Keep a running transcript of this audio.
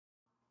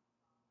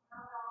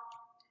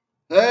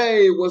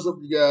Hey, what's up,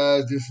 you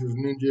guys? This is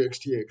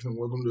Ninjaxtx, and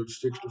welcome to the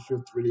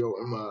 65th video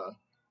in my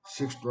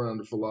sixth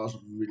round of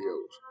philosophy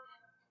videos.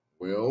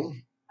 Well,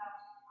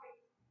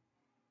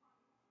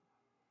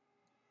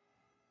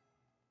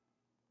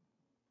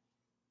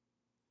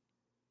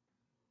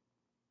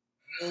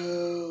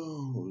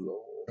 oh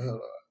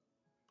Lord,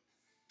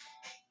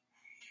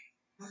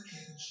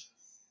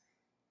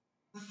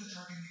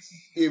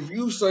 if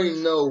you say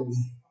no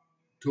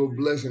to a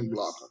blessing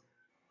blocker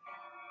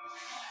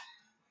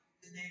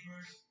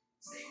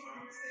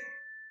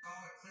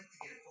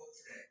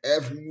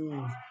after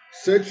you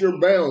set your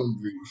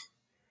boundaries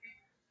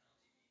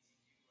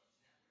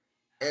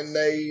and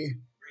they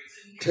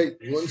take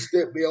one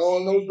step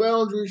beyond those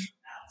boundaries,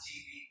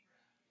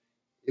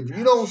 if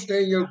you don't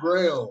stand your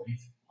ground,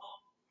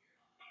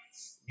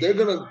 they're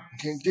gonna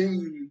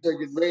continue to take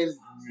advantage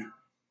of you.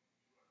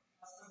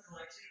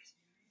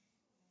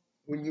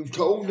 When you've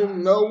told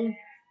them no,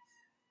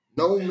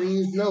 no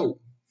means no.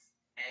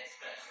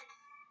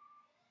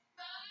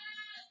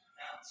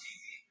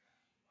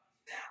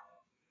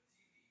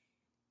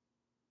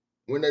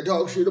 When they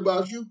talk shit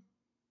about you,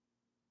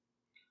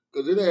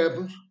 because it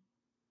happens,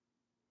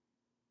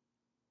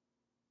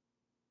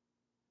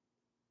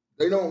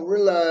 they don't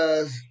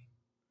realize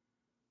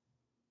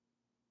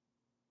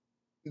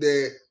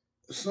that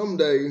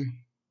someday,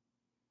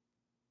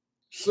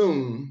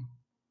 soon,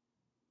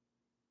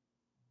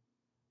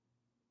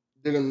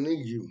 they're gonna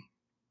need you.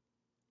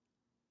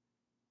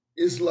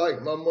 It's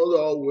like my mother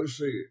always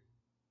said,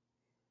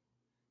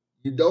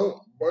 you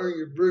don't burn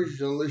your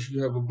bridges unless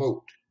you have a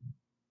boat.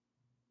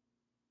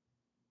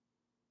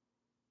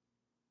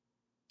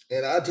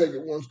 And I take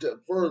it one step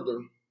further.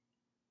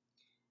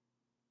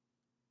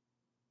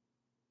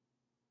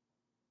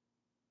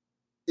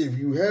 If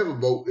you have a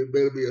boat, it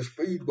better be a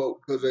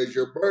speedboat, because as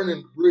you're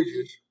burning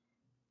bridges,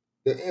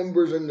 the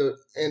embers and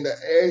the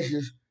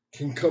ashes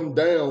can come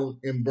down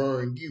and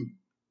burn you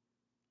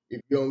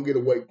if you don't get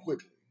away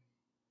quickly.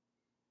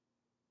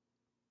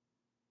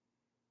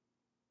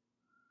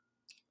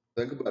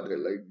 Think about that,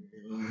 lady.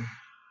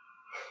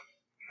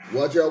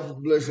 Watch out for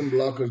blessing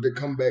blockers that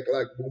come back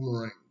like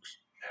boomerangs.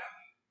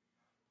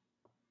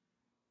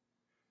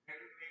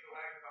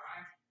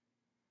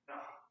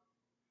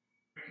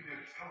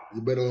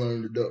 You better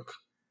learn to duck.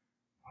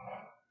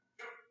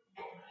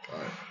 All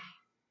right.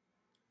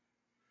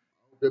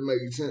 That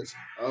made sense.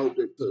 I hope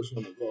that touched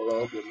on the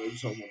call off. That made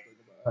someone think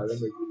about how they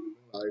make you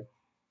live life.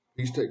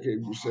 Please take care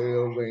of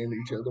yourselves and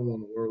each other.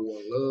 One world,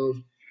 one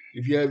love.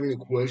 If you have any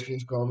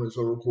questions, comments,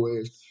 or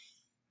requests,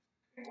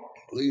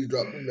 please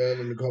drop them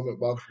down in the comment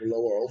box below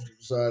or off to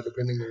the side,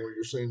 depending on where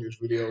you're seeing this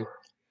video.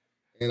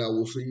 And I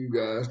will see you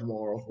guys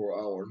tomorrow for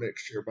our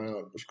next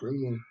Sharebound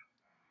Screaming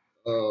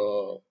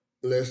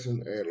lesson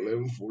at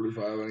 11:45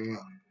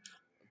 a.m.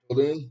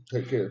 Until then,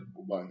 take care.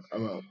 Goodbye.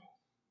 I'm out.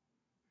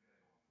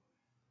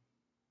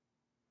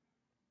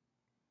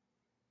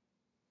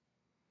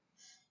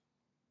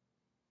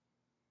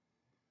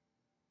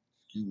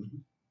 Excuse me.